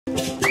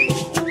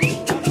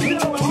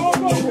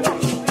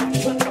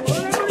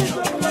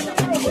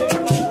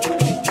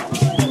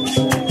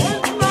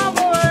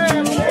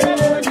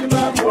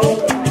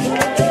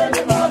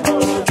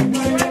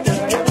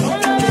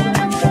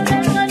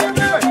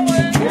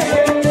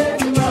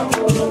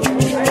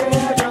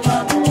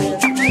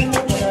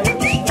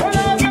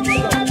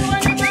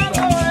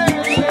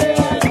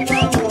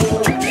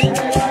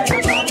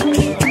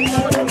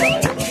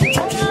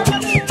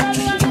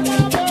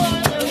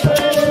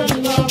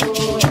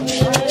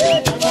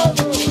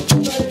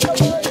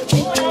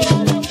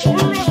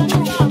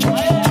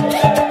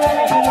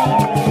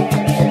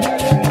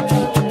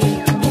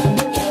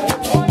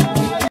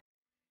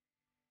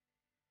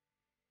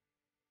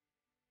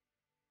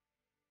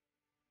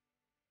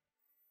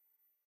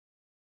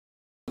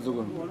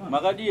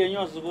Makadi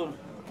yenyo zukuru.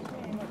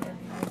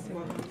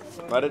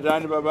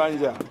 Baredani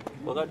babanja.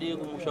 Wakadi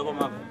kumusha kwa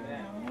mapa.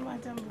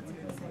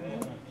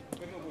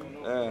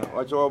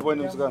 Wacho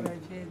waboni msikana.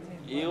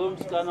 Iyo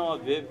msikana wa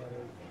bebe.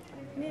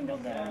 Nindo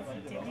gara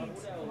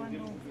kuteliti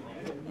wano.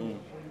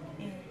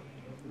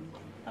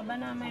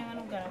 Abana amai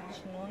vanogara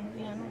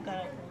kuchinono,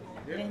 vanogara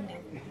kurende.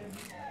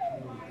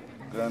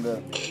 Grande.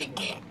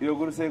 Iyo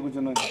kuri sei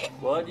kuchinono.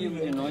 Wadi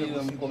kuchinono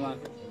iwe mkomana.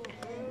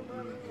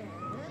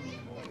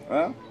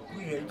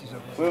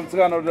 Wewe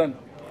msikana udani?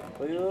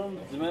 Oyo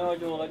mzimai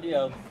wacho wakadi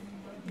yako.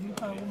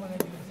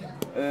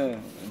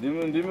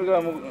 Ndimi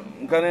kama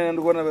nkanene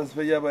ndikona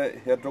basipeja ba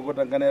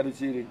yatokota nkana ya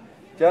Shiri.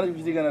 Chana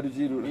kuchitika na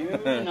Shiri.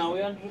 Mimi na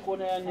wewe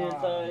ndikona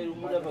Yanetsa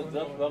ilimuda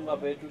bagzafu banga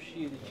pa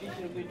Shiri.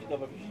 Chichi kuitika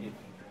pa Shiri.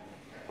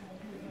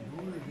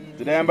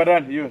 Zidayamba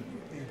ndani hiyo.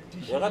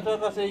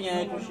 Yakataka sei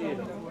Nyaya Shiri.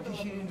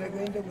 Shiri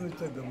ndakaenda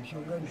kunotsaga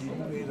mushonga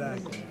ndiri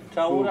weraki.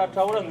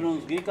 Taura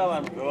zvinonzwika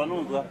vanhu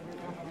vanonzwa.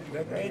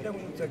 Ndakaenda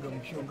kunotsaga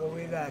mushonga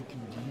weraki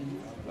ndiri.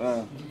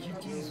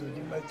 Ndichiti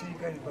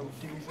izondibatsirika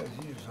pakutengesa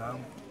zvinhu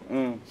zvangu.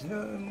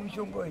 Zvino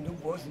mushonga uyu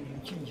ndobhosi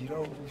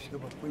ndichinjirawo kusvika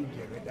papoindi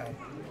yakadai.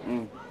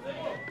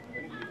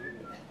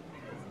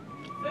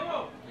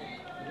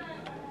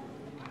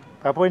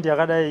 Papoindi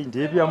yakadai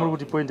ndepi yamuri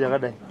kuti poindi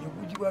yakadai?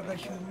 Yekuti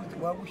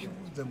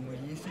wakushurudza mhuri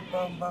yese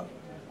pamba.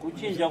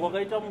 Kuchinja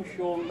kwakaita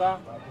mushonga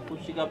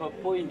kusvika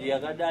papoindi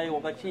yakadai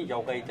wakachinja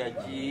ukaita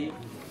chii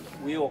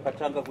uye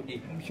wakatanga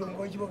kudii? Mushonga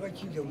wacho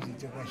wakachinja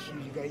kuzoita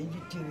Kashiri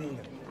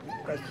kainditevera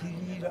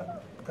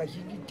kachirira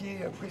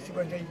kachinditeera kwese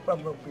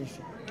kwandaipamba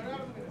kwese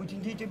kuti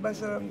ndiite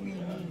basa rangu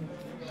inini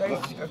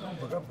kaisvika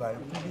kubva kabvara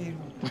kureru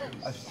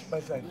asi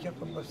basa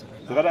richafamba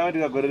zvakadai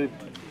ndikagore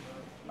ripi?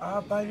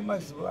 Pane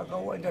mazuva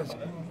akawanda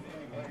zvikuru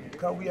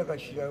kauya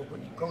Kashira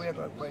kauya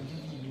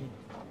kwandiri inini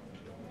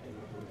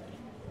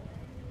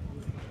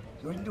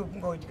zoti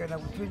ndofunga kuti kana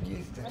ku20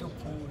 years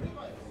dzatopfuura.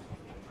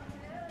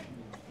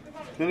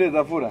 20 years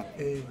dzapfuura?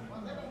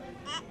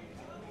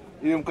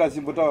 Iwe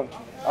mukadzi mbotaura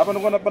apa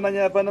ndikuona pana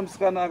Nyaya pana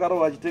musikana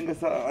akarova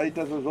achitengesa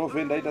aita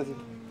zvovhenda aita sei?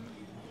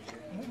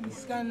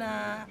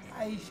 Musikana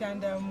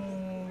aishanda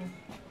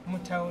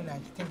mutauni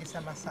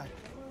achitengesa masaga.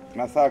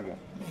 Masaga?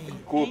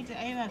 Kupi?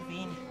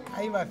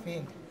 Aiva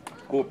vhenda.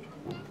 Kupi?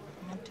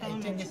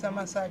 Aitengesa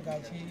masaga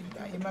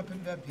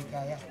emapembe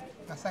bhekaya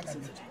masaga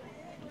dito.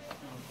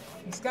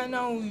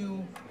 Musikana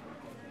uyu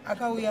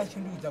akauya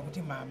achindiudza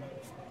kuti mama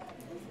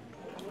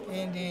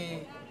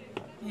ende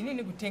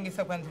inini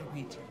kutengesa kwandiri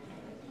kuita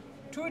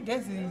 2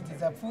 days idzi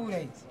dzapfuura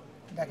idzi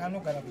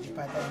ndakanogara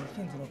kuchipatara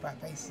ndichinziro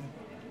papaisina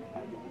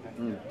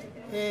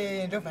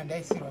ndobva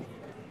ndaisirwa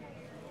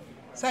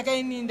saka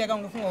ini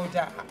ndakangofunga kuti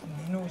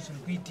ndino zviri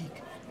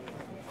kuitika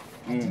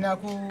handina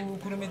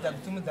kurumidza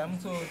kusimudza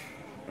musoro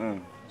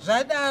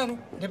zvadaro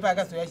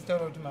ndepakazoya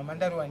achitaura kuti mama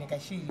ndarowa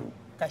nekashiri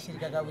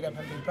kakawira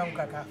pamberi pangu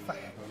kakafa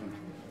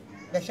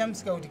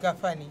ndashamisika kuti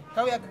kafani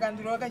kauya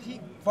kakandirowa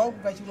kachibva uku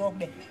kachirowa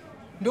kudai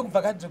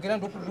ndokubva kadzokera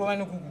ndokurova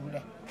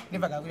nekugudai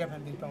ndebva kawira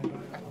pamberi pangu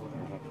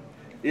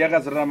iye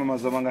akazorarama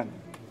mazuva mangani?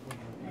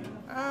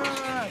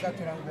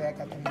 akatora nguva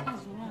yakapima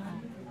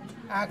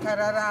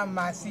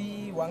akararama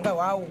asi hwanga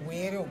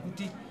hwaurwere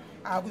hwekuti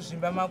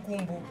akuzvimba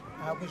makumbo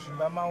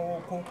akuzvimba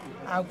maoko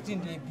akuti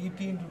ndebp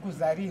ndiri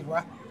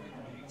kuzarirwa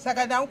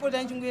saka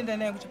ndakupota ndichingoenda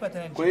naye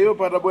kuchipatara. Kwa hiyo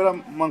patabwera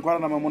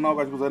mangwana mamuna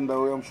wako achikuza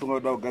ndauya mushonga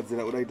uda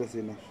kugadzira udaita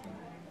sena?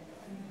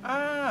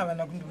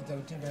 Vana kundiudza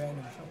kuti ndauya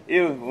nemushonga.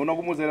 Iwe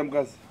unokumudza here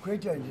mukadzi?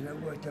 Kwete handina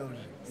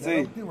kuvataurira.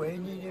 Sei? Ndakapiwa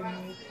yenye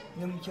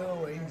nemuchawa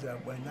wainzi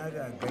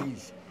Abwanara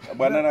Agaizi.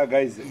 Abwanara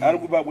Agaizi? Ari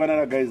kupa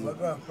Abwanara Agaizi?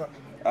 Vakafa.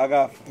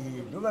 Akafa?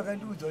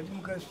 Ndovakandiudza kuti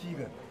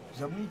mukasvika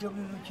zvamuita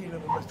munochera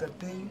mabasa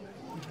penyu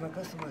kuti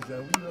makastomers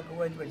auyi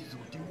vakawanda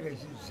vachizokutengera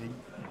zvinhu zvenyu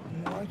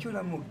mumwe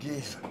wachona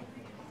mugeza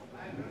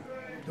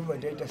ndobva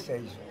ndaita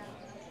saizvo.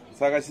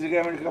 Saka Shiri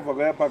kaya kakabva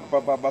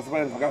kaya basa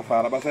pane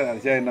zvakavhara basa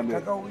harichaenda mberi?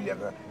 Kakauya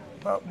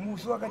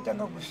musi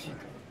wakatanga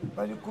kusvika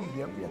pane kombi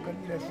yangu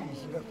yakamira sei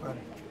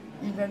ichingafara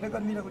ina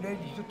ndakamira kudai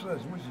ndichitotora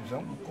zvimwe zvinhu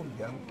zvangu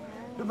mukombi yangu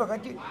ndobva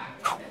kati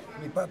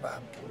nepapa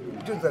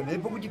kutodza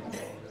mhepo kuti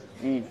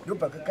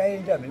ndobva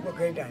kakaenda mhepo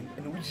kakaenda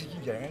nokuti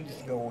sichinja yanga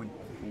ndisingaoni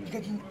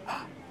ndikati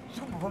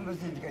zvirikubvamba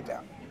sei ndikati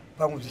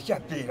pamwe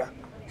zvichapera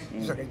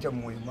zvakaita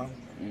mumwoyo mangu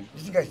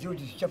ndisingazivi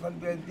kuti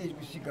zvichafambira mberi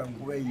kusvika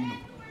nguva ino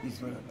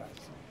izuva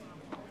rakasi.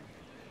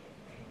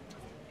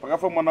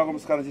 Pakafa mwana wako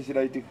musikana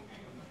chichidaitika?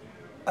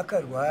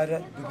 Akarwara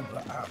ndikubva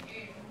apo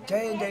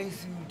taenda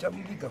isu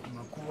tamuviga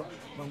kumakuva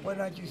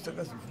mangwana acho isu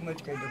takazovhuma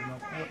tikaenda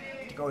kumakuva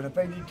tikaona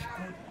paine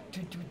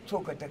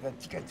titsoka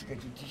takatika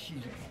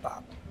titishiri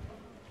ipapo.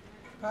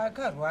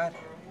 Paakarwara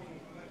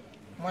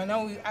mwana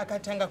uyu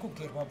akatanga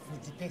kugerwa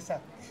bvudzi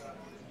pesaka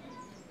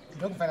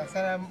ndokubva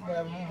rasara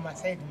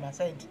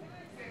mumasaidhi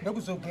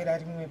ndokuzogera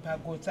rimwe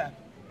pagotsa.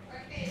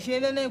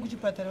 Ndichienda naye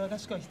kuchipatara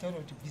vakasvika vachitaura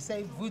kuti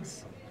bvisai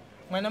bvudzi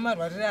mwana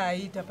marwariro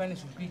aiita pane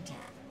zvikuitika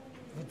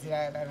bvudzi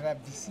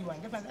rabvisiwa.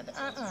 Ndepandati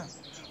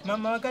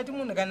mama vakati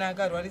munhu kana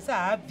akarwarisa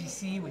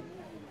haabvisiwe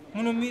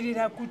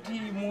munomirira kuti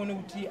muone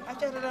kuti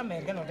achararama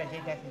here kana kuti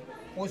achaita sei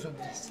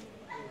wozobvisa.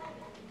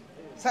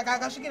 saka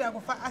akasvikira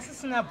kufa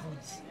asisina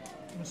bvudzi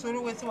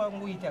musoro wese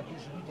wanguita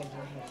kuzvikuita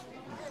zvozvo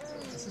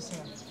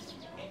asisina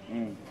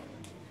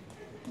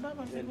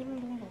baba sekuru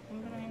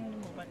ndimbokumbira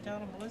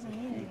ndimbopataura because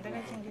inini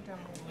ndakachengeta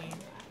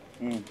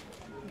murwere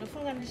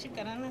ndofunga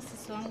ndichigara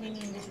nasisi wangu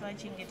inini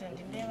ndichivachengeta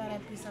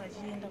ndindaivarapisa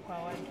vachienda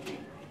kwawani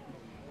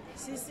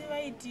sisi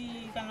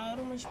vaiti kana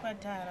vari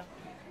muchipatara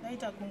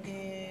vaita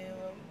kunge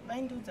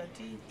vaindiudza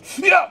kuti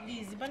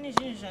lizi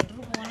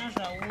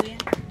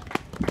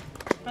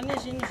pane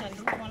zvinhu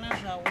zvandiri kuona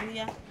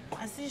zvauya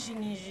asi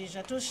zvinhu izvi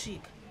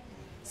zvatosvika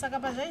saka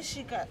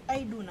pazvaisvika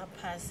aidonha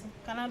pasi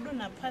kana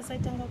adonha pasi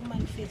aitanga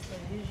kumanifesta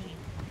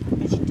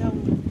zvezvinhu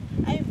achitaura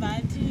aibva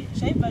ati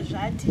zvaibva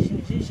zvati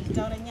zvinhu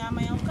zvezvichitaura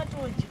nyama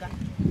yaukatodya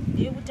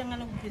ndeyekutanga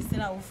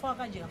nekupesera ufa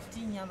wakadya futi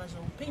nyama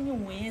zveupenyu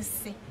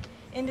hwese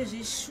ende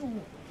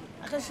zveshuwa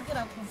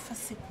akasvikira kufa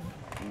sekuru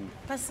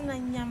pasina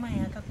nyama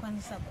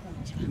yaakakwanisa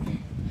kudya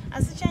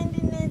asi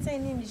chaindinetsa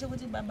inini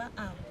chekuti baba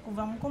avo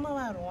kubva mukoma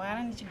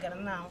varwara ndichigara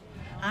navo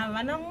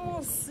havana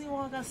musi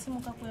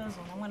wakasimuka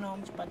kuyazona mwana wavo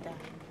muchipatara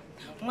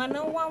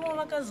mwana wavo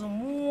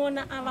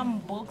vakazomuona ava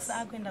mubhokisi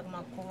akuenda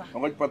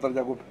kumakuva chipatara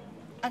chakupi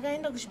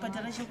akaenda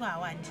kuchipatara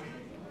chekuhawadi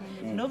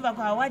ndobva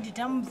kuhawadi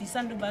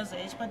tamubvisa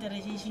ndobvazoya chipatara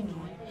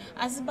chechinduri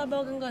asi baba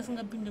vakanga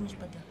vasingapinde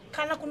muchipatara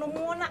kana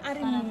kunomuona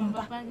ari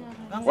mumba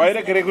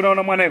wairegerei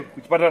kunoona mwana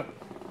kuchipatara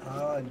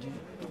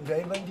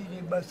ndaiva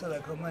ndine basa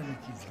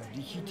rakamanikidzwa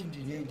ndichiti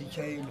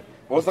ndichaenda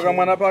osaka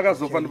mwana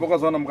paakazofa ndipo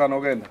kwazoona mukana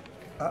ukaenda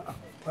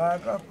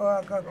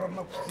paakafa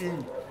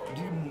makuseni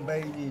ndiri mumba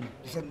inini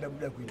ndisati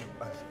ndabuda kuenda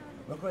kubasa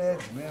vakauya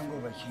dzimai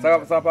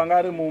yangu saka panga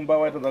ari mumba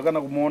waitodza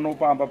kana kumuona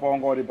upamba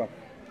pawanga uri pa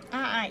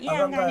iye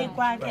anga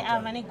nekwake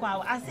ava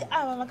nekwavo asi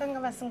ava vakanga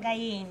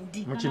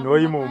vasingaendi muchinho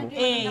imomo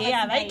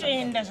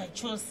havaitoenda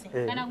zvachose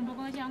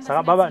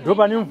saka baba ndo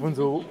pane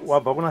mubvunzo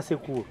wabva kuna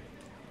sekuru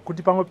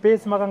kuti pamwe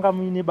pese makanga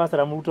muine basa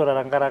ramurikutora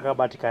ranga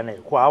rakabatikana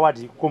here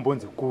kuhawadi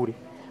kombonzi kure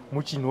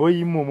muchinho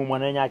imomo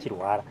mwana wenyu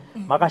achirwara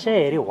makashaya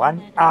here 1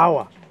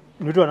 hour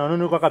inotiwana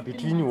unonokwaka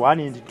between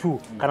 1 and 2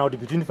 kana kuti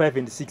between 5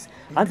 and 6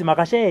 hanzi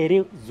makashaya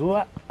here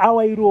zuva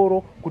awa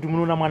iroro kuti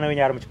munoona mwana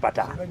wenyu ari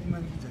muchipatara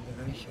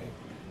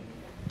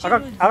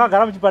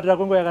akagara muchipatara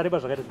kwenguva yakareba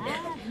zvakaita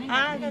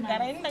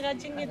akagara ini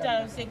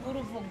ndakachengeta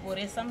sekuru for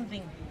gore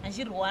something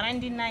achirwara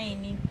ndinaye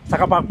inini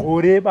saka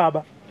pagore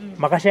baba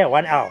makashaya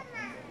 1 hour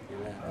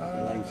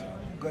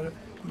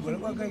kurwara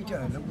kwakaita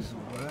hana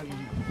kuzorwara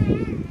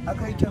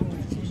akaita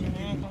mwedzi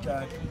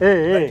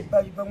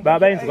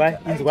baba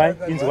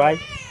inzwai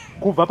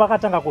kubva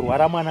pakatanga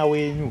kurwara mwana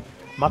wenyu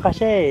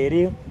makashaya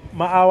here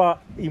maawa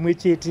imwe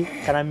chete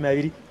kana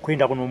maviri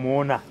kuenda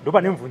kunomuona ndo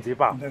pane mubvunzo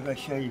ipapo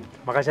ndakashaiwa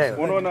makashaya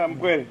unoona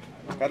mukwere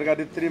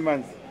kati 3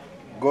 months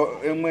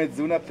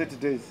mwedzi una 30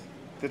 days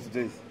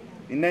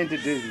in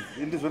 90 days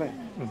indizvona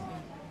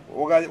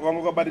wanga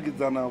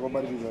ukabatikidzana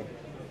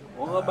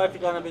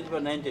wakabatikana pechi pa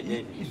 90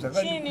 days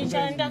chini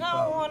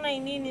chandakaona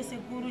inini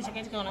sekuru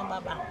chakaitika na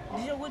baba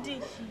ndichokuti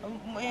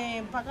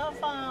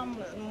pakafa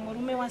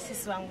murume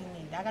wasisi wangu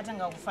inini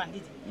akatanga kufa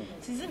nditi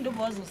sisi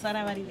ndobva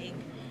vazosara vari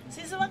vega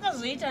sisi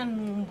vakazoita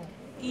nhumbu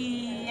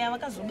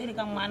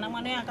yavakazobereka mwana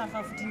uyo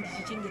akafa futi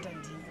ndichichengeta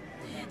ndini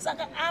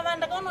saka ava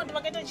ndakaona kuti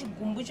vakaita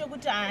chigumbu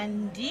chokuti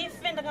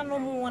handife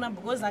ndakanomuona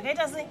because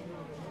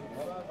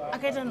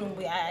akaita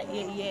nhumbu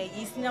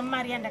isina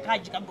mari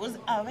yandakadya because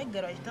ava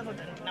vaigara vachitaura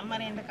kuti handina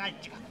mari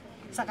yandakadya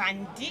saka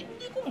handidi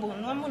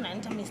kumbonwa munhu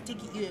anoita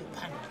mistake iyoyo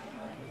pano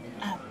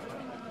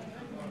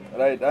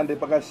right ande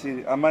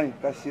pakashiri amai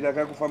kashiri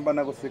akakufamba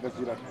nako sei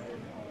kashiri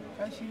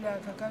kashiri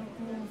aka kari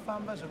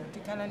kufamba zvokuti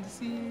kana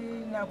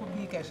ndisina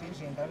kubika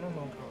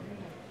zvezvendanonoka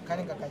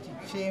kanenge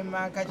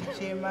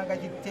kachichema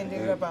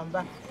kachitenderera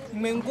pamba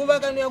imwe nguva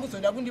kanouya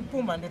kuzoda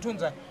kundipumha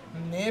ndotonzwa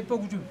mhepo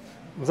kuti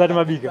musati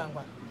mabika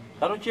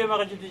kanochema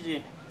kachiti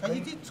chii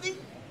kachiti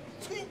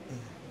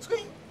tswi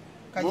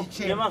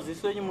kachichema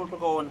maziso enyu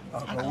munotokaona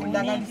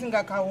ndanga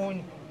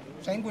ndisingakaoni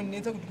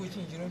zvaingonetsa kuti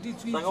kuchinjira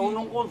kuti saka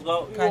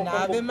unongonzwa kana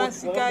ave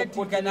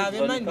masikati kana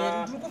ave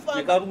manheru ndiri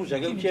nekaruku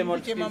zvake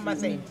kuchema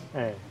masaidi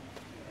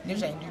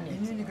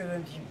nezvaindinetsa inini kana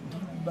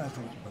ndiri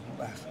kubasa uchibva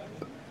kubasa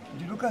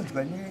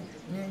ndinokanzwa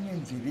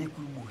nenzeve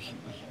yekuruboshwe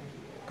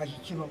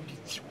kachichema kuti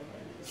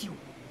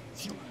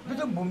tsiu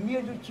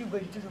ndotombomira ndochibva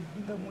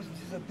ndichazopinga musi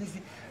ndisapesi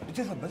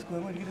ndichazabhasikoro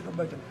yangu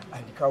ndikabata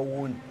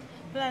handikaoni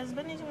plus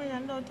pane chimwe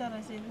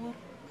chandautaura sekuru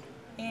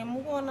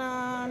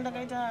mukuona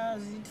ndakaita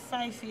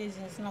 5 years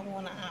ndisina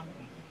kuona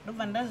apo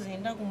ndobva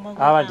ndazoenda kumba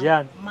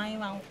mai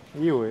vangu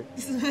iwe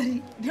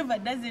ndobva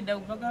ndazoenda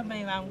kumba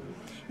kwamai vangu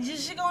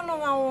ndichisvika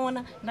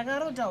unovaona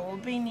ndakarota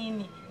hope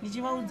inini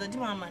ndichivaudza kuti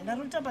mama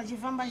ndarota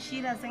pachifamba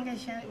shiri asenge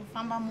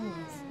famba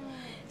muhupfu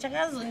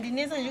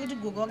chakazondinetsa ndechekuti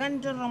gogo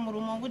vakanditorera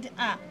murume wokuti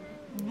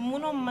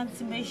muno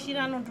mumatsimba eshiri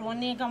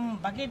anotooneka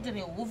mubhaketi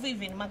rehupfu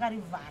even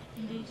makarivhara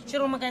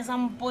chero makaisa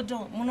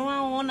mupoto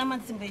munovaona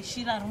matsimba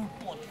eshiri ari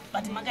mupoto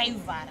but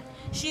makaivhara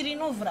shiri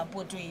inovhura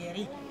poto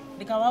here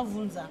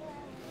ndikavabvunza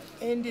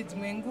ende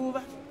dzimwe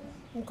nguva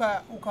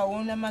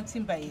ukaona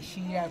matsimba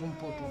eshiri ari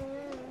mupoto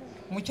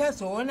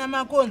muchazoona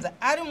makonza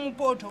ari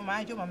mupoto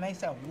macho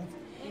mamaisa hupfu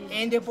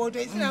ende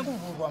poto isina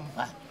kuvhurwa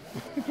muvharo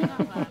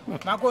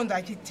makonzo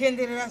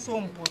achitenderera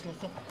somupoto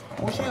so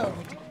ushayiwa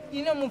kuti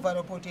ine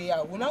muvharo poto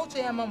yawo una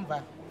utsveyama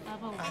muvharo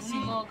asi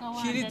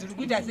shiri dziri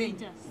kuita sei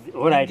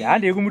Alright,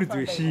 handei kumuridzi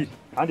weshiri.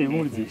 Handei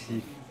kumuridzi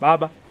weshiri.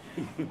 Baba,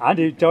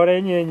 handei taura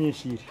yenyaya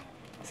yeshiri.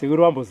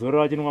 Sekuru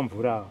wambozorora vachinwa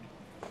mvura.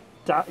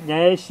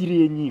 Nyaya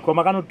yeshiri yenyi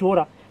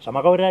kwamakanotora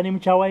zvamakaurira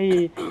nemuchawa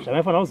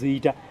zvamaifanira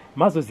kuzoita.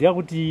 Mazoziva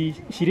kuti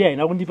shiri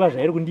haina kundipa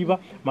zvairi kundipa,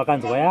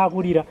 makanzwa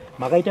yaakurira,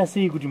 makaita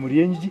sei kuti mhuri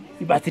yenyu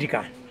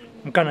ibatsirikane.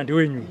 Mukana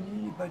ndewenyu.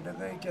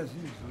 Pandakaita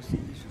zvinhu zvose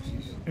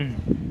izvozvizvo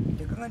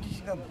ndakanga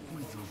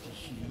ndisingambokuridza kuti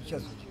shiri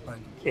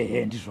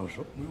ichazotipandika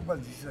ndizvozvo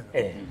murikwanzisira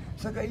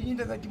saka ini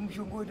ndakati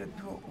mushonga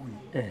watapiwa uyu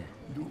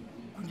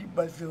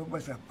kundibatsira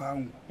basa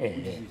pangu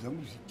kuti zvinhu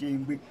zvangu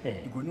zvitengwe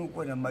ndigone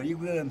kukwana mari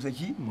yekuraramisa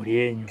chi mhuri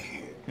yenyu.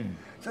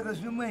 Saka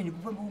zvino mai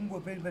ndikufamba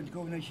kungopaimba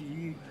ndikaona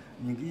shiri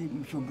nenge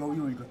mushonga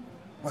uyoika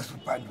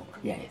wazopanduka.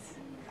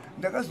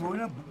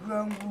 Ndakazoona bhuku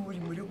rangu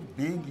rimwe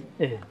rekubhengi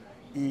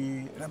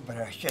ramba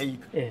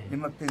rashaika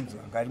nemapenzo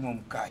anga arimo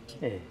mukati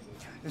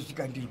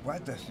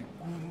zvikandirwadza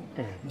zvikuru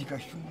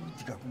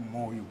ndikashungurudzika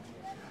kumwoyo.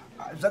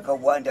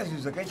 Zvakawanda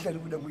zvinhu zvakaitika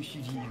nekuda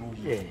kweshiri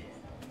iyoyo.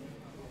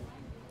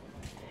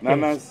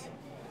 Nanasi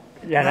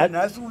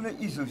una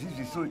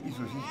izvozvizvi so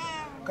izvozvizvi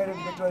kana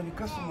ndikataura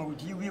nekasoma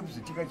kuti iuye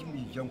kuzotenga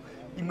chimuchi changu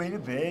imwe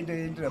inobva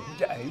yaendaendera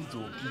kuti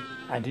haidzoki.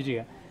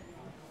 Handitika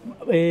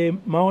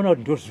maona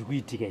kuti ndo zviri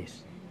kuitika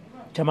izvi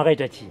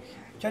chamakaita chii?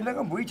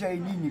 Chandakamboita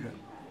ininika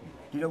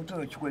ndida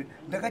kutaura chikwadi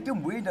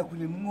ndakatomboenda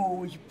kune mumwewo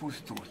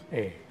wechipostori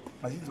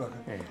mazinzwaka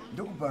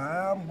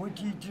ndokubva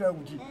ambotiitira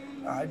kuti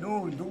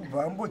no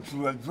ndokubva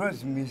ambodzura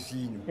zvimwe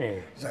zvinhu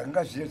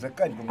zvakanga zviri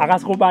zvakandwa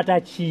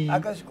akasvikobata chii?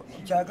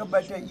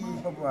 Chaakabata iye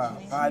ipapo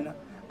hapana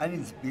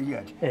anenzi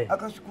period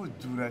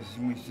akasvikodzura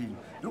zvimwe zvinhu.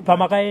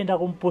 Pamakaenda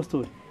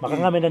kumupostori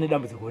makanga maenda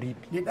nedambudziko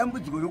ripi?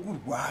 Nedambudziko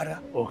rokurwara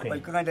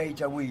pakanga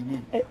ndaitawo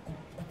inini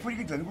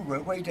kupurikidza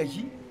nekurwara kwaita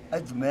chi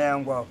adzimai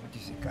yangu afuti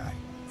zvekare.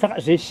 Saka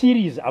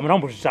zveshiri izvi hamuna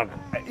kumbozvitsvaga?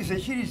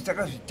 Zveshiri izvi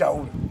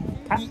takazvitaura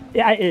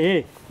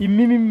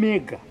imimi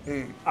mega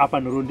apa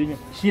nhorondenya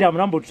shiri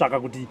hamuna kumbotsvaga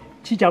kuti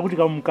chii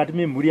chakutika mukati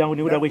memhuri yangu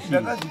nekuda kweshiri?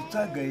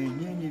 Ndakazvitsvaga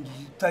inini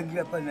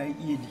ndichitangira pana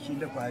iye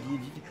ndichienda kwaari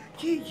nditi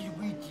chii chiri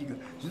kuitika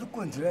zviri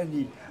kukonzera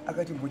nei.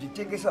 Akati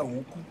mbotitengesa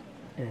huku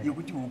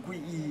yekuti huku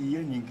iyi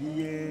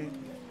yenhingi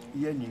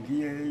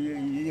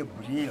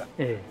yebhurera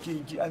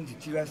anzi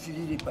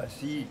tirasirire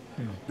pasiri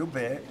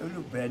ndobva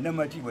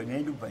yanamatirwa naye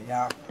ndobva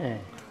yafa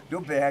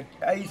ndobva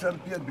aisa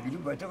mupiyabhiki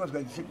ndobva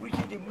takazwa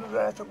sekurishende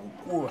munorasa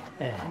kukuva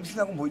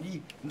musina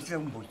kumbodii musina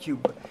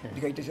kumbocheuka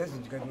ndikaita zvazi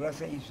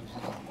ndikatorasa izvo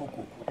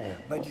zvikoko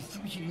but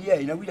sikuchiriya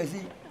haina kuita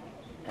sei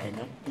haina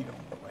kupinda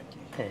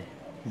kubakwatira.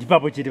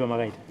 Ndipapo chete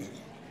pamakaita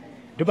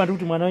ndopandi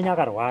kuti mwana wenyu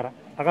akarwara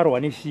akarohwa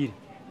neshiri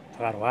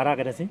akarwara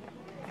akaita sei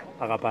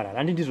akaparara.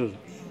 Handi ndizvozvo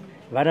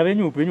vana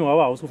venyu upenyu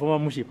hwavo hausi kufamba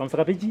mushe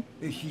pamusaka pechi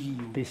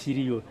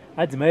peshiri iyo.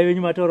 Adzimai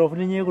venyu mataura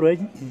kuti nenyaya yekurwa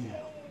ichi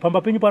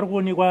pamba penyu pari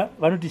kuonekwa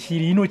vanoti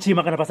shiri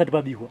inochema kana pasati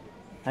pabikwa.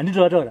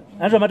 Handito vataura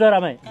handito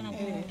mataura mai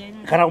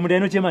kana kumunda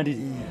inochema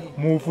handiti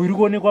mufu iri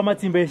kuonekwa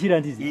matsimba eshiri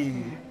handiti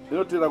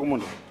inotera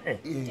kumunda.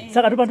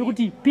 Saka topandi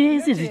kuti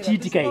pese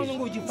zvichiitika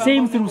izvi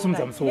sei musiri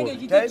kusimudza musoro?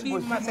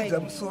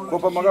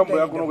 Kopa makambo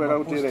yakuno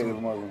yakakutera here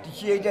kumako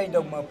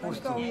tichienda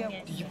kumapostori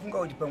tichifunga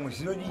kuti pamwe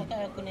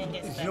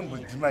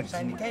zvinombodzima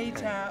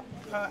zvandikaita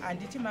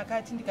handiti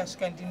makati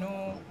ndikasvika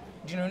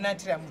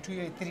ndinonatira muti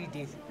uyo 3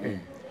 days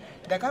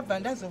ndakabva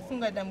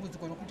ndazofunga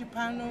dambudziko rokuti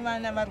pano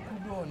vana vari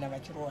kudonha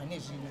vachirohwa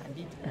nezvinhu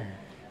handiti.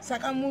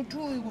 Saka muti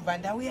uyu kubva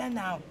ndauya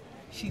nawo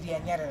shiri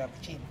yanyarara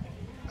kuchena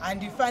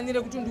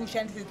handifanire kuti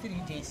ndiushandise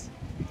 3 days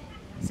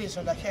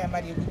sezvo ndashaya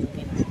mari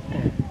yekudzokeredza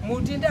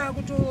muti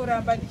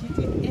ndaakutoramba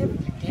ndichiti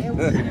everyday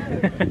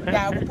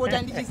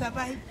ndaakupota ndichisa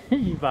pai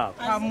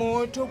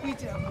pamoto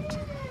kuitira kuti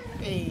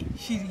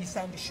shiri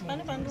isandishuma.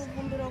 pane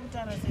pandikukumbira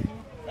kutaura sekuru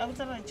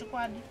ndakutaura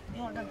chikwadi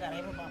iwe wakagara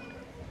ipo papo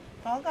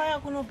pawakauya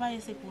kuno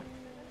pai sekuru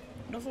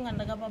ndofunga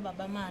ndakapa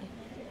baba mari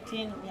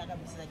 10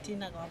 yakabvisa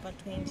 10 akavapa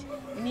 20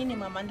 inini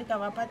mama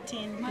ndikavapa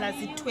 10 plus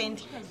 20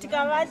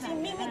 tikavati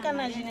mimi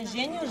kana zvinhu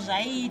zvenyu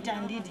zvaiita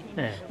handiti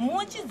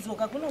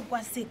muchidzoka kuno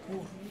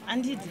kwasekuru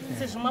handiti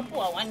sezvo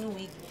mapuhwa 1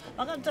 week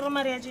vakatora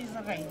mari yacho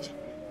isakaicha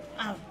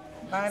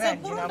ava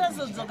sekuru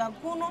ndazodzoka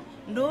kuno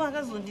ndo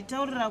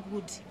vakazonditaurira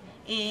kuti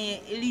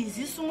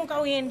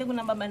lizisumuka uende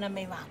kuna baba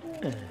namai vako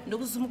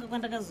ndokusumuka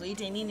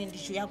kwandakazoita inini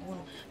ndichiuya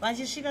kuno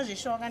vachisvika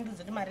zveshe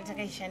vakandidza kuti mari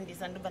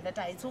takaishandisa ndobva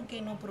ndati it's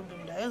okay no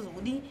problem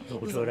ndayozokudi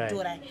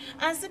kuzokutorai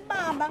asi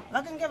baba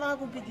vakanga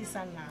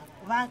vakupikisa navo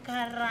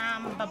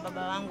vakaramba baba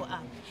vangu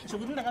ava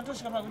zvokuti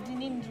ndakatosvika pakuti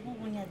inini ndiri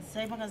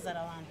kukunyadzisai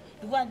pakazara vanhu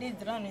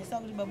ndikuadedzera vanhu vese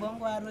kuti baba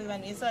vangu varoi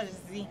vanhu vese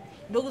vazvizii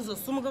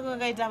ndokuzosumuka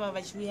kwakaita ava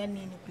vachiuya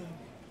nini kuno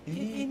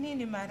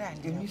inini mari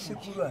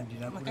handinasekuru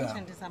handina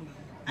makaishandisa mari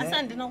asi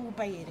handina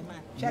kukupa here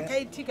mari.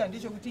 Chakaitika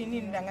ndichokuti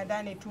inini ndanga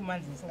ndane 2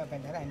 months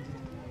ndisingabhadhara handiti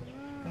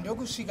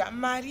ndokusvika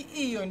mari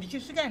iyo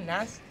ndichisvika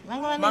nhasi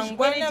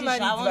mangwana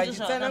maridzi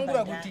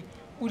vachitsanangura kuti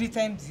uri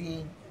times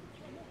yenyu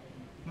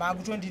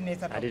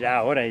makutondinetsa Handiti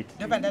alright.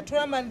 ndobva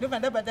ndatora mari ndobva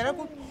ndabhadhara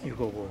kupi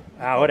Ikoko.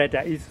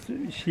 Alright,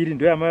 Shiri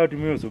ndo yamaya kuti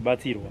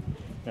muyozobatsirwa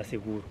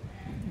nasekuru.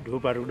 Ndo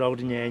pari kuda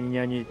kuti nyaya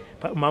nyanye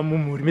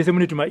mumhuri mese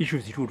mune tuma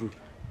issues itutu.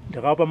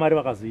 Ndakapa mari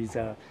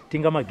vakazoisa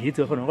tenga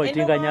magetsi vafanira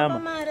kuitenga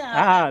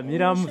nyama.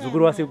 Mira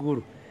muzukuru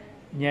wasekuru.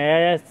 Nyaya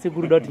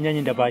yasekuru da kuti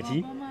nyanye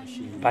ndapachi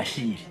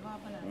pashiri.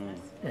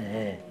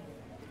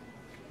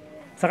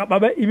 Saka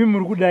baba imi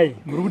muri kudai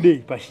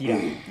pashira.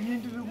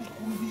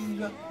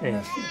 Ndinokukumbira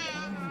nasekuru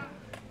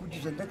kuti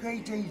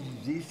zvandakaita izvi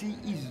zvese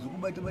izvi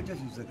zvokubata-bata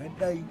zvinhu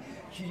zvakadai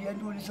Shiri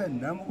yandionesa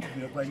nhamo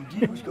kubvira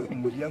pandiri kusvika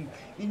kumhuri yangu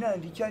ina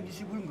handichadi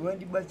sekuru ngova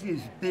ndibatsire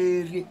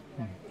zvipere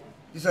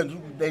ndisandiri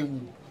kudai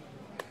nini.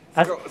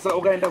 Saka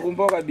ukaenda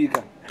kumba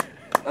ukabika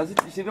asi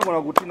Shiri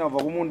inogona kutina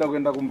kubva kumunda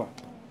kuenda kumba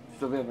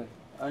zvitopepa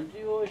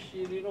handiyo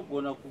Shiri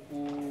inogona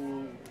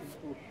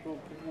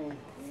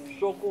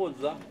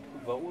kushokodza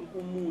kubva uri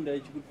kumunda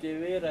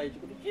ichikutevera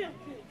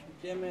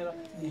ichikutemera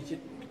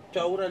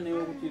ichitaura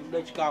newe kuti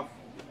irikuda chikafu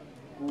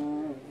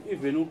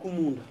even uri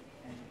kumunda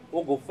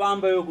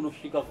wogofamba iwe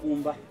kunosvika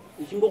kumba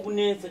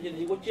ichingokunetsa chete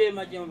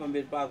chingochema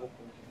pamberi pako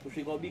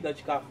kusvika ubika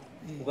chikafu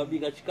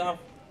ukabika chikafu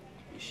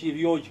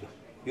Shiri yodya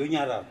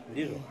yonyarara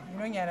ndizvo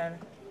inonyarara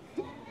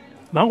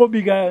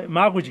mangobika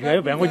makudya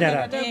yobva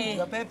yangonyarara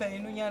pepa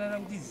inonyarara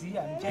kuti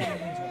ziya muchainza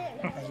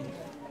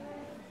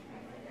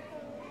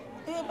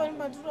pani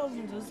patira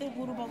kubvunzo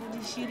sekuru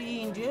pakuti Shiri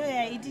iyi ndiyo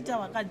yaitita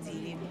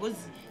vakadzire because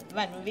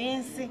vanhu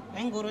vese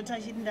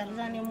vaingorota Shiri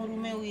ndarota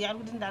nemurume uyu ari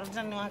kuti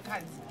ndarota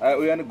nevakadzi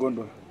uya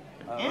negondwa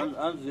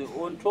hanzi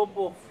on top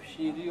of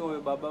Shiri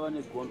yoyo baba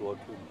vane gondwa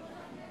tu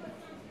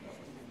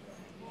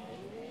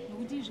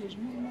nokuti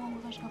izvezvi murume wangu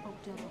akasvika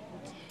pakutaura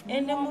kuti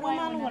ende murume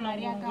anogona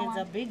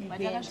kuongedza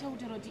bhegi akasvika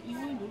kutaura kuti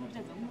iwe ndori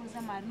kutadza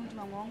kundoisa mari nokuti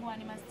vamwe vangu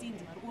vane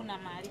masinzi vari kuona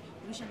mari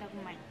unoshanda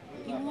kumai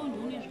iwewo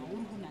ndoune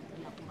zvauri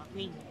kunakirira kumba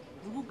kwenyu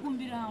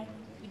ndikukumbirawo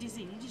kuti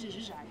sei nokuti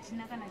izvezvi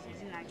zvahatina kana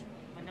zvatinacho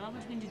vandava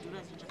kuti $20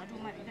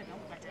 zvakatomari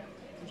ndakakubhatara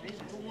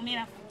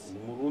zvaizvatomumera futi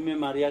murume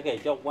mari yake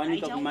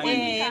haichakuwanika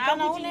kumai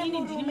kana une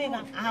murume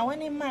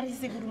hawane mari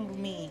sekuri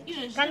murume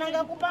kana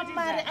akakupa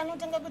mari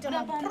anotanga kuita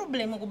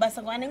maproblemu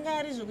kubasa kwanenge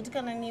ari zvokuti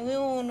kana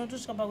newewo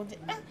unotosvika pakuti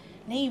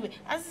neiwe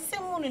asi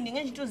semunhu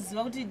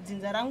ndingachitoziva kuti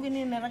dzinza rangu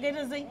inini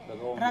rakaita sei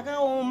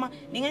rakaoma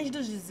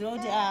ndingachitozviziva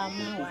kuti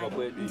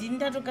ndini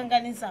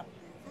ndatokanganisa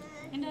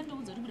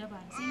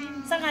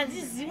saka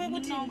hatizive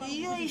kuti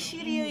iyo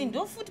Shiri iyoyi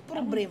ndo futi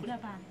problem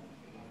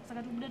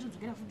saka tobuda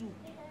todzokera futi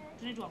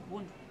tonoitwa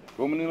gondo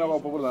vomunina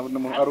vapoporana kuti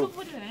munhu ari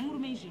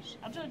murume izvezvi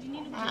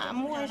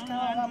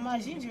muwashita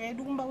mazhinji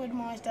vedu kumba kwedu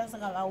mawashita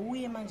saka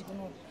vauye manje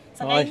kunoku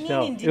saka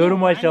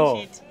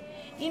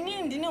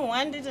inini ndine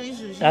 100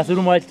 izvozvi asi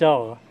uri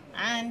mwachitawa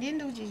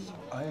handiendi kuchichi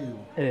aiwa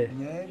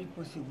nyaya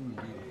iripo sekuru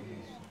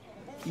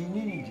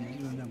inini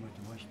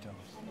ndinonamata washitawa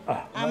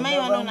amai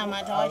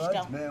vanonamata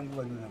washitawa mai yangu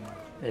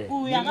vanonamata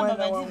uyu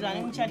akabhabhatidzwa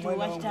nemuchato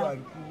wewashitawa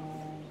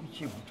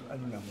kuchegutu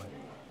anonamata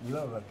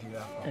ndivava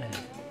vabvira apa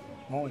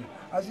maona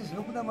asi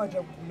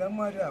zvinokunamata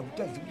kunamata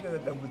hakutadzi kuita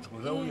dambudziko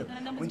rauya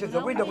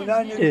muchadza kuenda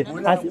kunani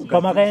asi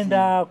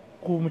pamakaenda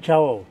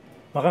kumuchawawo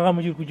makanga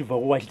muchiri kuchibva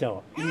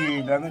kuwachitawa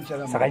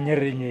saka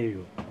nyerere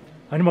nyeyo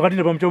hani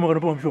makatinda pamuchawa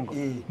makanopa mushonga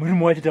muri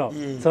muwachitawa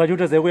saka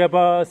chotadzai kuya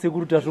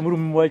pasekuru tasvo muri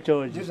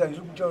muwachitawa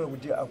ndizandiri kutaura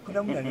kuti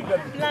hakuna munhu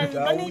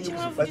pane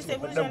chimwe futi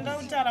sekuru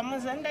chandautaura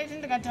mazani ndaiti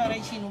ndikataura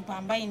chinhu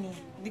pamba inini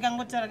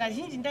ndikangotaura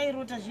kazhinji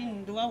ndairota zvinhu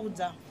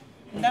ndivaudza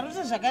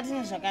ndarota zvakati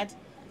nezvakati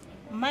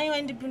mai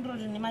waindipindura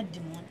kuti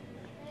nemadhimoni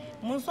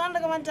musi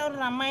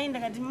wandakamataurira mai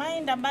ndakati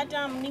mai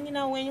ndabata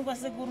munin'ina wenyu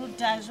kwasekuru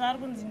tasvo ari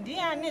kunzi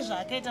ndiani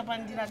zvaakaita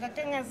pandiri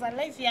akakanganisa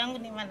life yangu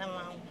nevana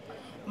vangu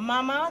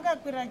mama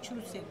vakakwira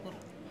churu sekuru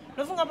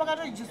ndofunga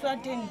pakatojiswa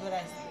 $10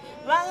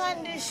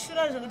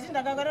 vakandishura zvokuti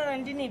ndakakarora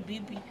ndine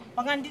bp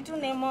vakanditi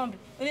une mombe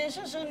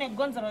izvozvo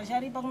negonza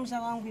racharipa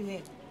kumusha wangu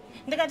iweyo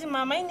ndikati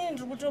mama inini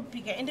ndiri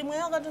kutopika ende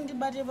mweya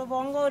wakatondibate papa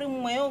wanga uri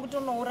mweya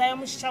wekutonouraya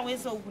musha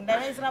wese uku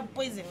ndavaisira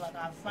poison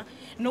vakafa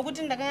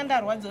nokuti ndakanga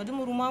ndarwadza kuti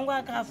murume wangu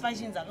akafa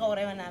chinzi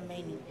akaurayiwa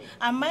naamainini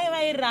amai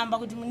vairamba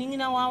kuti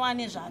munin'ina wavo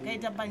ane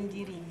zvaakaita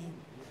pandiri inini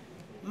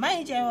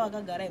mai chaivo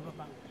vakagara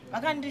ipapa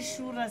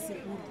vakandishura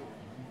sekuru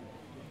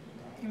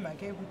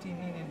imhaka yekuti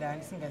inini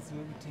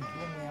ndandisingazive kuti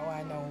ndiwo mweya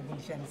waanawo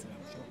kundishandisira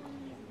mushoko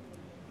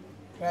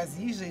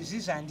kazi izvezvi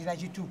zvandina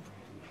chitupu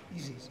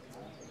izvezvi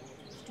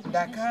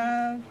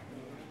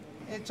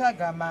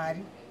ndakatsvaga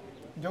mari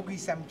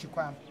ndokuisa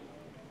muchikwama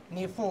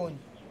nefoni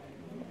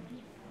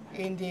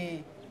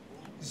ende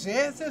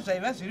zvese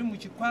zvaiva zviri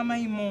muchikwama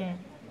imomo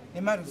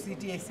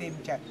nemarusiti ese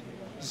emuchato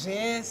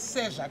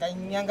zvese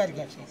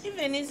zvakanyangarika zvese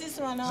even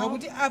isisi vana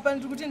zvokuti apa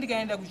ndiri kuti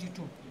ndikaenda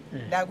kuchitupu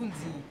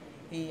ndakunzi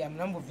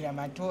hamuna mbobvira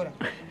matora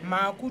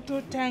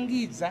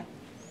makutotangidza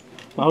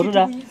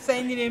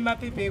sainire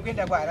mapepa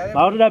ekuenda kuharare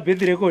mautoda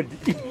birth record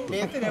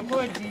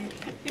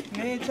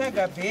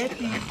netsvaga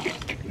bhethi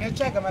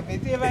netsvaga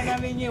mabhethi evana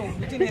venyeu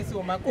kuti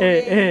nesiwo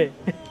makore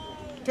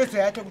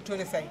tozoya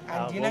tokutoresai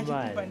handina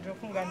chitupa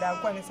ndinofunga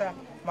ndakukwanisa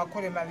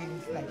makore 2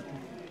 ndisina chitupa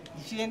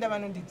ndichienda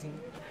vanondidzinga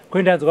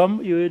kuendanzwa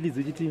iwe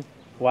lidzo chiti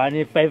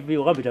wane 5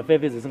 wakabvita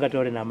 5 years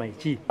usingataure namai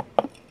chii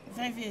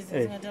 5 years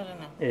usingataura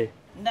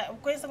namo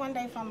kwese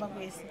kwandaifamba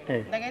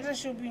kwese ndakaita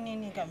shopping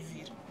nini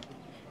ikabvira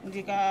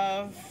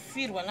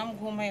ndikafirwa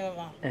namukoma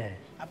ivava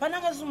hapana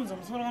akasumudza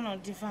musoro kana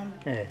kuti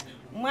tifambe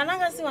mwana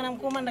akasiwa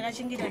namukoma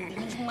ndakachengeta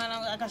ndini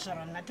mwana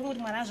akazvarwa natomoti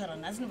mwana azvarwa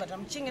nhasi ndobva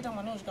tamuchengeta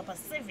mwana usvika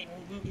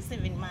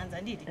pa7 months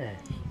handiti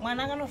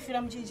mwana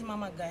akanofira muchechi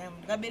mamagaya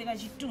ndikabereka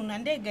chitunha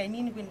ndega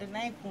inini kuenda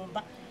naye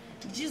kumba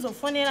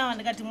ndichizofonera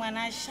vandikati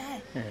mwana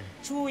ashaya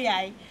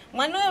chiuyai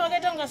mwana uyo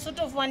vakaita kunga sort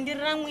of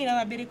wandiramwira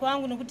vabereki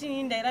vangu nekuti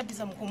inini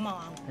ndairapisa mukoma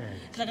wangu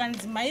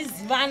zvakanzi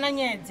maizivana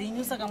nyaya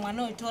dzenyu saka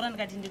mwana uyo tora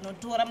ndikati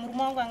ndinotora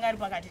murume wangu anga ari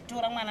pakati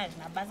tora mwana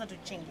zvina basa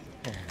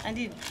tochengeta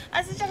andini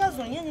asi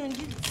chakazonyanya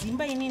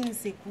ndidzimba inini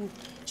sekuru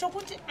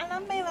chokuti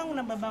anamai vangu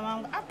nababa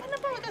vangu hapana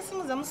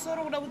pavakasimudza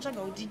musoro kuda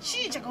kutsvaga kuti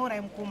chii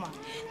chakauraya mukoma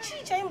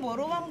chii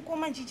chaimborova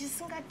mukoma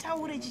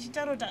chichisingataure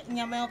chichitaura kuti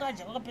nyama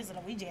yakadya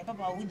kwakapedzera kuidya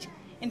ipapa haudya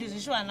ende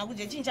zvesho hana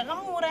kudya chinhu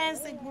chakamuuraya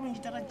sekuru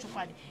ndichitaura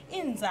chokwadi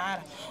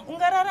inzara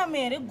ungararama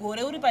here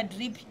gore uri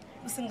padripi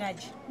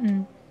usingadyi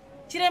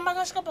chiremba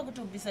akasvika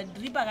pakutobvisa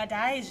drip akati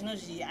hai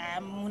zvinozvi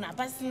munhu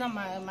hapasina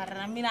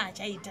mararamiro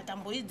achaita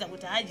tamboidza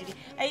kuti hadyiri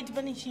aiti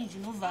pane chinhu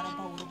chinovhara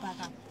pahuro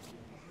pakapa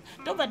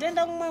tobva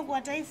taenda kumwe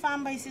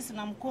kwataifamba isisu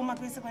namukoma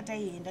kwese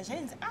kwataienda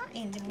zvainzi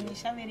ende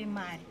muneshavere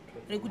mari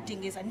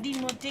rekutengesa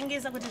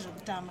ndinotengesa kwete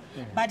zvekutamba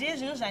but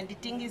ezvino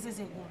zvanditengese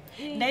sekuru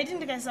ndaiti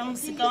ndikaisa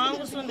musika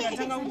wangu so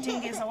ndikatanga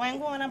kutengesa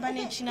waingoona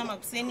pane china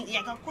makuseni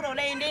yakakura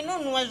kudai ende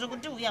inonhuwa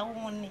zvekuti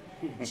uyaone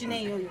china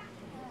iyoyo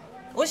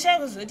oshaya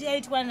kuzoti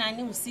yaitwa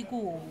nani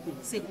usiku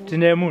sekuru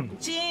tine munhu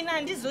china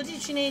handizoti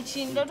china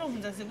ichi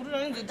ndotobvunza sekuru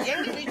ndinoti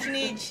yange china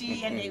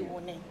ichi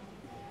yandaione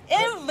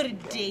every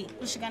day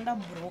kusvika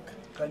ndabhuroka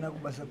kana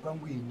kubasa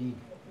kwangu inini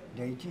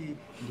ndaiti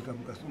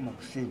ndikamuka soma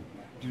kuseni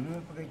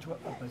ndinoona pakaitwa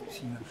apa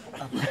tsvina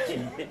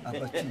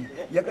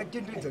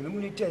yakatenderedza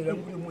nemunetaira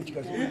nguri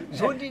mochikaso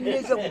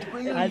zondinesa kuti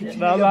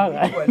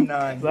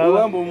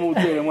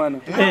kweiwambomuutere mwana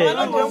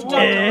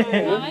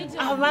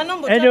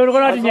ende uri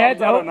kuona kuti nyaya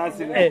dzavo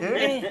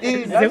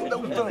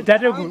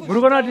tateguru uri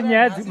kuona kuti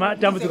nyaya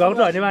matambudziko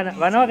akutawa nevana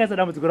vana vakaisa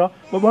dambudziko ravo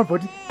babonabva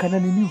kuti kana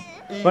neniwo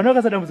vana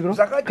vakaisa dambudziko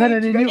ravo kana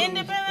neniwo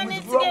ende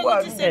pavanetsike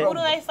kuti sekuru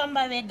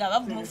vaifamba vega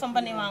vabvuma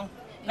kufamba nevangu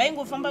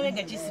vaingofamba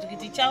vega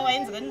chisirikiti chavo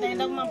ainzi kuti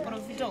ndaenda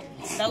kumaprofito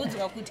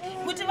ndaudzwa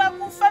kuti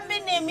vakufambe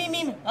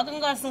nemimimi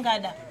vakanga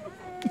vasingada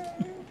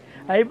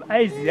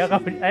aiziva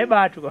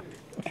aibatwa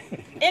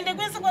ende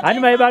kwese hani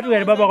maibatwa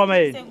here baba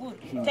kwamaeni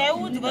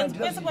taiudzwa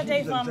kwese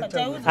kwataifamba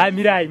taiudzwa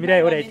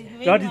mirai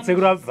orit takuti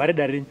sekuru avhare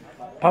dare renyu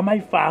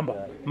pamaifamba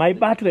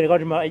maibatwa here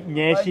kauti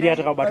nyaya yeshiri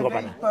yatakabatwa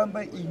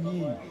panaifamba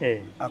inini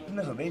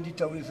hakuna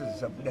zvavainditaurisa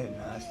zvisabuda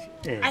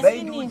nhasi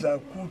vaindiudza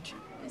kuti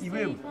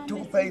iwewe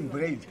tokupai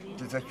mvura idzi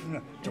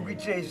dzadzachuna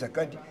tokuitirai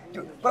zvakati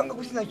panga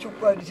kusina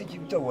chokwadi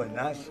sechiritaurwa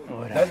nhasi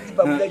nhasi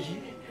tipabuda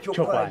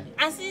chokwadi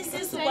asi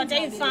isisu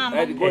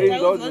kwataifamba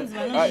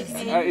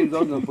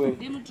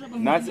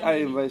nhasi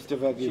aimva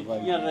chitefu yake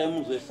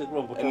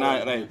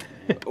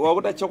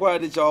wakuda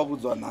chokwadi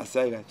chawakudzwa nhasi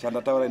aika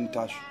chandataura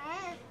nitasvo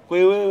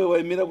kweiwewe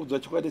waimira kudzwa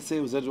chokwadi sei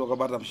uzati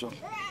wakabata mushonga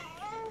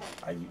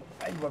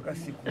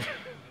aiwakasiku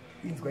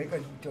inzwai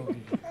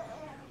kandikutaurira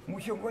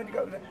mushonga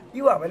wandikaura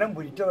ivo havana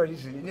mbonditaura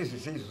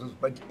nezvese izvozvo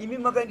but imi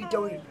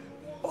makanditaurira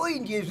oi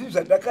ndiye zvinhu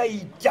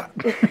zvandakaita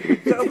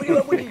saka kuti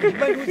vakuti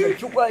ndimandiudza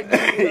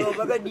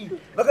chokwadi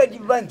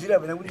vakandivanzira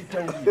havana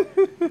kunditaurira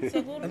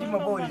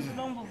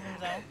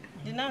sekurumbobvunzawo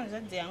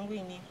ndinanzvadzi yangu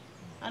inini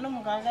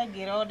anomuka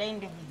akagerawo dai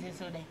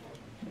ndibvudziso dai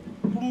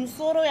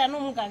kumusoro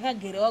yanomuka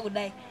akagerawa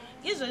kudai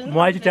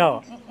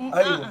mwachitawa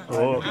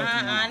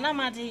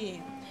anamati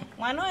iyeyo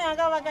mwana uyo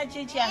akavaka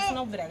chechi asina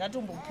kubvira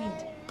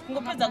akatombopinda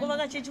kungopedza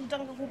kuvaka chechi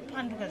kutanga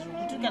kupanduka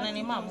zvokuti kana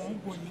nemamwe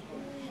mugone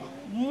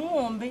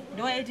muombe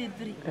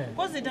ndowa83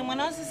 kozoita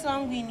mwana wasisi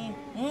wangu inini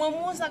mumwe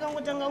musi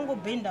akangotanga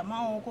ngobhenda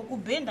maoko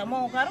kubhenda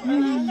maoko ari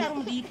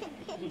mudiki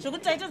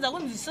zvokuti taitodza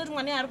kunzwisisa kuti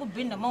mwana ari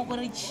kubhenda maoko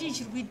rechii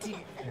chiri kuitika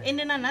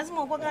ende nanhasi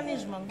maoko akane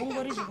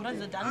zvimangongori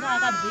zvekuratidza kuti anga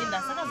akabhenda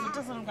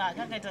asakazotasanuka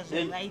akakaita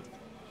zveraiti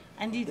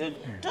handiti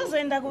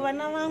tozoenda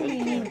kuvana vangu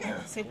inini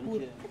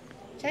sekuru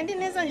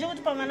chandinesa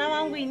njokuti pavana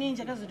vangu inini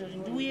chakazoita kuti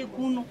ndiuye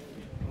kuno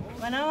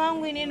vana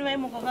vangu inini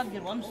vaimuka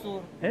vakagerwa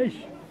musoro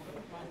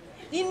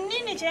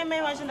inini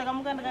chaimai vacho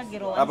ndakamuka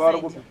ndakagerwa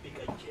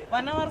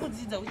vana vari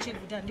kudzidza ucheki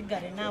kuti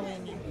handigare navo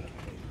inini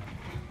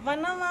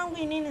vana vangu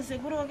inini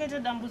sekuru vakaita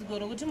dambudziko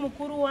rokuti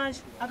mukuru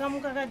wacho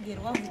akamuka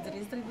akagerwa vhudzi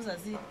rese riri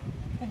kuzasi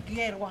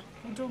kugerwa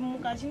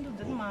kutomuka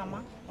achindudza kuti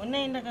mama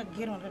onaenda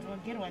akagerwa ndikati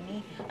wagerwa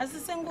nei asi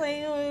senguva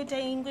iyoyo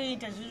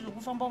taingoita zvizvo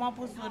zvokufamba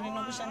mapostori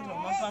nokushandirwa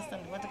mapasta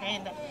ndikuva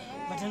takaenda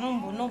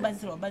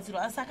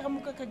vatanombonobadzirwa asi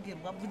akamuka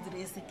akagerwa bvudzi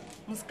rese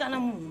musikana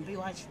muhumbi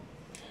wacho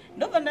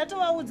ndobva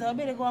ndatovaudza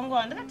vabereki vangu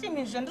ava ndakati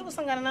imi zvandiri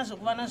kusangana nazvo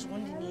kuvana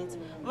zvokundinetsa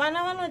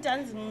vana vanoti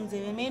hanzi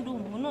munzeve medu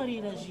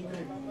munorira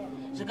zvinhu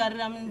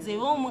zvikarira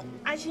munzeve omwe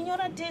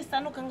achinyora test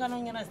anokangana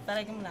onyora zita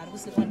rake munhu ari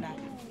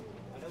kusekondari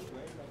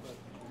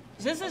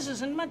zvese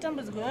izvozvo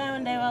ndimatambudziko ivayo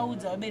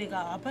ndaivaudza vabereki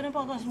avo hapana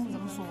pavakasimudza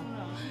musoro.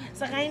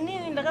 Saka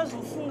inini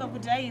ndakazofunga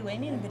kuti aiwa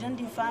inini beta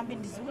ndifambe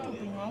ndizive kuti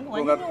upenyu hwangu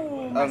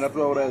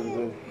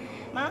hwanyanyourai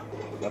ma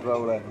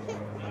ngatoaurai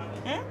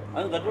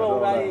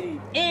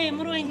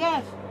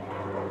muroingavi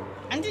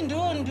handi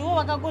ndiwo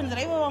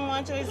vakakonzera ivo vamwe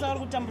vacho vese vari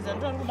kutambudza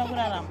ndo vari kuda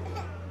kurarama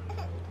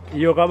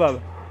iyo kababa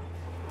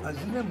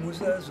hazina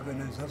mhusa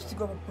zvakana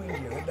zvasvika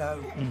papoindi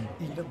yakadaro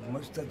indabvuma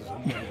zvitadzi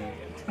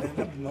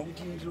zvandabvuma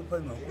kuti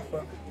ndiropanwa kufa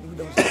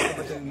nekuda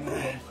kusaabatana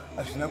nevangu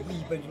hazvina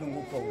kuipa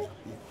ndinongopauza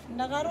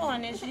ndakarohwa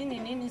nezvini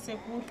nini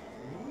sekuru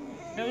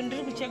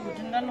ndiri kuchega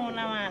kuti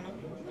ndanoona vana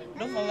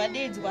ndobva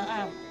vadedzwa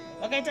avo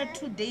vakaita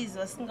 2 days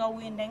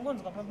vasingauye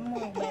ndaingonzwa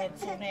papamobaya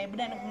tsono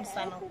yaibuda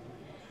nekumusana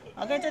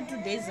vakaita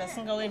 2 days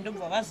vasingauye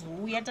ndobva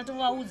vazouya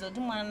tatovaudza kuti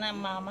mwana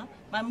mama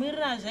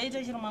mamiriro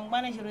azvaita chiro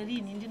mangwana chiro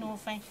rini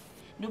ndinofa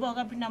ndopa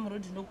vakapinda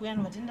murodhi ndokuya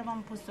novatenda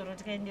pamupostori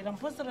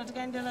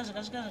tikaendera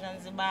zvakasvika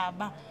zvikanzi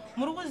baba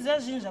muri kuziva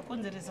zvinhu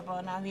zvakonzeresa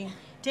pavana venyu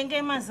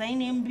tengai mazai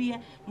nembiya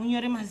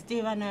munyore mazita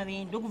evana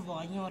venyu ndokubva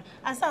wanyora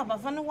asi apa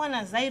fanira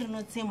kuwana zai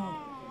rinotsemuka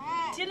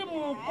tiri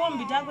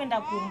mukombi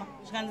takuenda kumba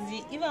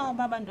zvikanzi ivava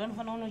baba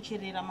ndovanofanira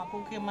kunocherera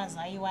makoko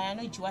emazai waya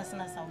anodyiwa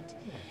asina sauti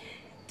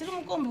tiri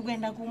mukombi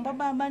kuenda kumba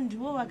baba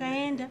ndivo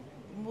vakaenda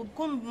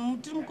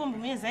tiri mukombi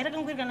mezai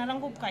rakangwirikana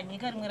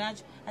rangopwanyika rimwe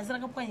racho asi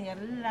rakapwanyika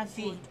riri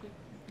rafei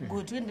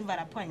gotwe ndibva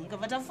rapwanyika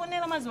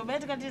vatafonera madzibaba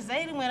tikati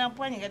zai rimwe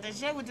rapwanyika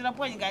tachiyai kuti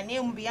rapwanyika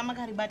nembiya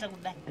makaribata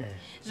kudai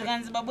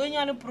zvikanzi baba wenyu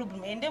ane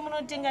problem ende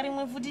munotenga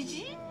rimwe futi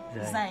chii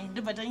zai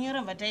ndobva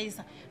tanyora bva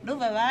taisa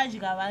ndobva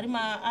vadya vari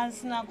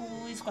asina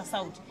kuiswa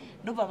sauti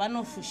ndobva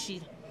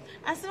vanofushira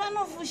asi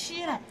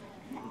vanofushira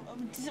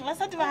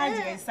vasati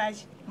vadya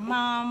isachi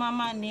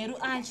manheru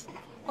acho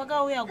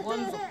kwakauya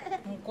gonzo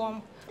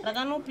mukoma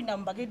rakanopinda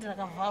mubhaketi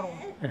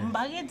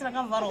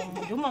rakavharwa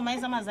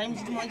ndomamaisa mazai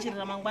muchiti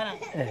maocherera mangwana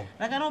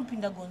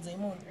rakanopinda gonzo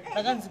imomo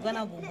rakanzwikwa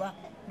nagugwa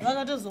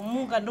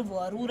ndovakatozomuka ndobva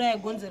wariuraya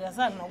gonzo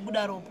rasarina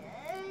kubuda ropa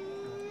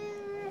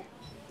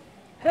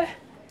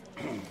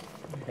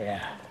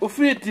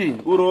ufiti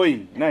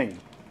uroi 9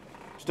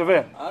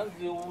 chitovea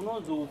hanzi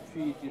unonzi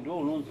ufiti ndo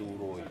unonzi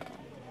uroi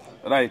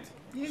right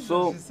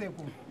so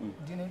zviseku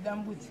ndine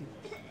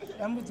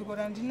dambudziko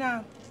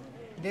randinaro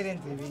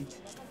nderenzeve ichi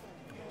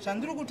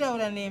zvandiri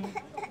kutaura nemi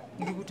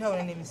ndiri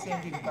kutaura nemi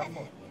sendiri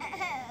pafoni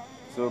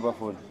so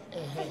pafoni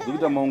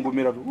ndikuita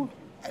maungumira tukuru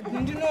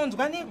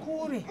ndinonzwa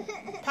nekure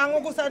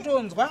pamwe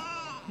kusatonzwa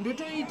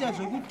ndotoita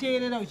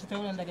zvokuteerera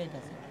uchitaura ndakaita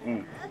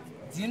sei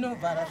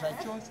dzinovhara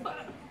zvachose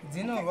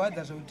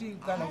dzinorwadza zvokuti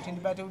kana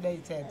uchindibate kudai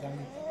tsaya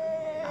dzangu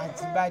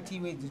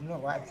hadzibatiwe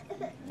dzinorwadza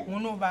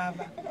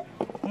munovava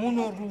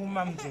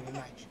munoruma munzeve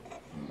macho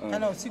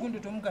kana usiku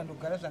ndotomuka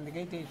ndogara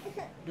zvandakaita izvi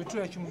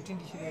ndotora chimuti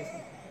ndichiresa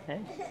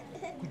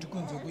kuti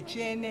kunze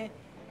kuchene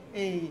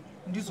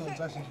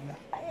ndizonzwa zvirina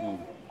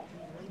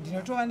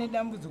ndinotova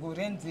nedambudziko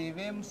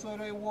renzeve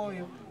musoro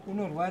iwoyo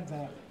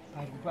unorwadza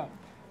pari papo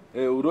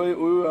uroi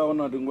uyu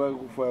aona kuti nguva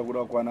yekufa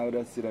yakuda kwana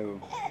kudasira iwo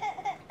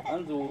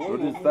hanzi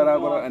roti zita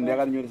rako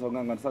ndiakanyoresa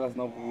kunganga ndisaka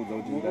sina kukuudza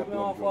kuti murume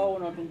wako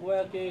aona kuti nguva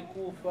yake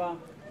yekufa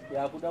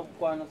yakuda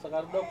kukwana saka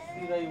arikuda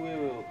kusira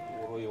iwewe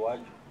uroi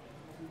wacho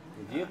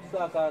ndiye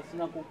kusaka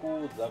asina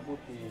kukuudza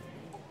kuti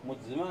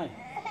mudzimai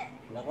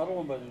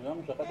ndakaromba zvinhu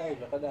zvangu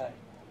zvakadai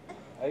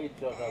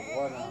aitira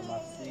kakuwana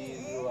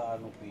masiro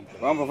anokuita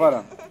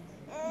vambofara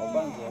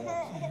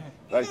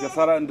mabanza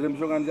chasara ndiri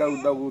mushonga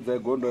ndiakuda kuudza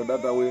igondo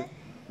data uye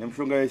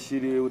nemushonga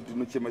yeshiri kuti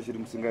nochema shiri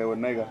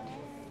musingaiwonaika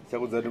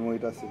chakuudza kuti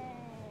munoita sei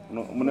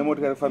mune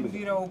motikari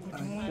fambirawo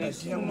kuti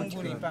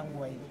munesiyamungurai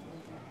panguva iyi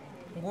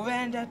nguva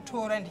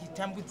yandatora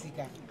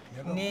ndichitambudzika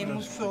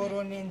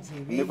nemusoro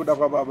nenzeve nekuda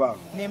kwababa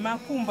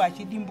nemakumbo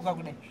achidimbuka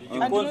kudai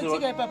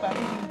andinotsika ipapa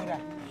akudimbura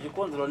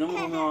zvikonzerwa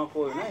nemurume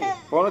wakoyo nai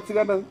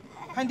paunotsika nda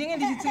pandinge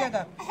ndichitsika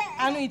ka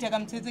anoita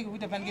kamutsetse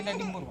kekuti pandinge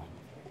ndadimburwa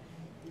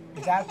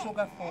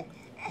dzatsoka foka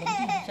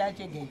nekuti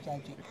ichachega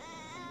ichachega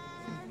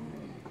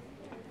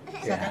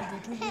saka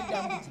ndotori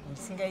dambudziko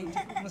ndisingaiti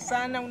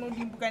musana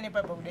unodimbuka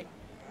nepapa kudai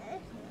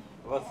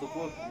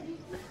vasekuru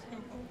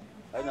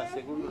haina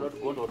sekuru ndoda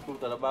kuti gondo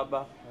rikutara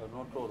baba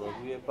rinotorwa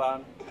riuye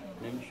pano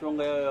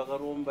nemishonga yayo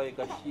yakaromba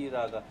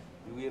ikashiraka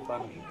iuye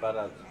pano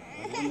zviparadzwa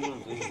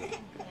andinozviza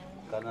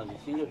kana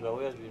zvichinge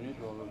zvauya zvinhu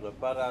izvozvo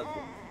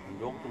zvaparadzwa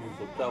ndokuti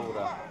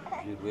muzotaura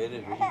zvirwere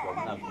zvenyu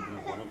zvamunazvo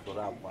munogona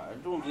kuzorapwa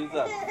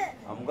anditonzvisa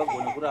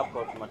hamungagoni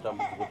kurapwa kuti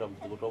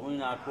matambudziko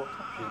twamuinatwo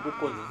zviri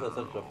kukonzeresa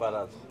zvisati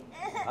zvaparadzwa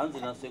hanzi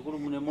nasekuru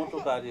mune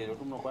motokari here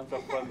kuti munokwanisa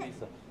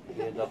kufambisa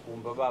kuenda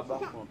kumba baba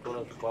kunotora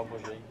zvikwambo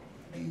zvenyu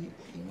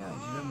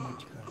inyandina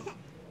motikari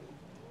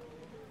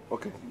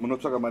okay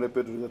munotsvaka mari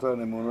petu tichataura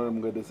nemunore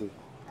mungaite sei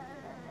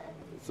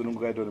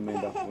sunungukaita kuti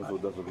muenda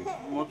muzoudza zvokuita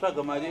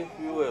munotsvaga mari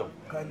yefuel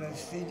kana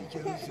sendi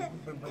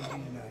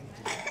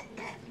cherusekupembandinanje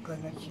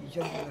kana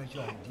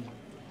chichandinacho handii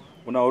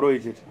una uroi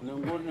chete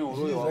nengori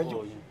neuroi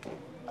wakoyo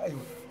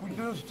aiwa kuti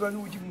ndinozvitsvani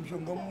kuti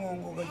mushonga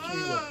muongo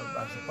wakacheiwa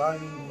pabasa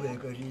paane nguva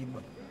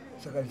yakareba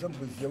saka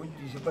ndichamboziva kuti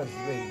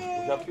ndisepaziva ini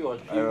uchapiwa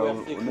zvipo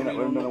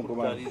yasekuru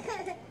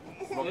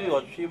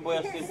kunoiwa tsvimbo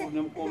yasekuru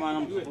nemukomana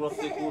muzukuru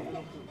wasekuru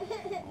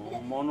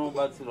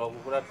monobatsirwa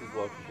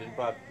kukuratidzwa kuti zviri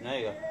papi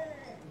Nyaya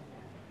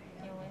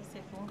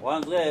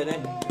wanzwa here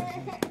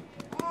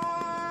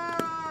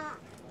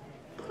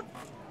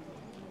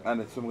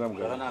ane simuka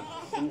zvakanaka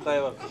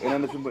simukai ena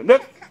netsvimbo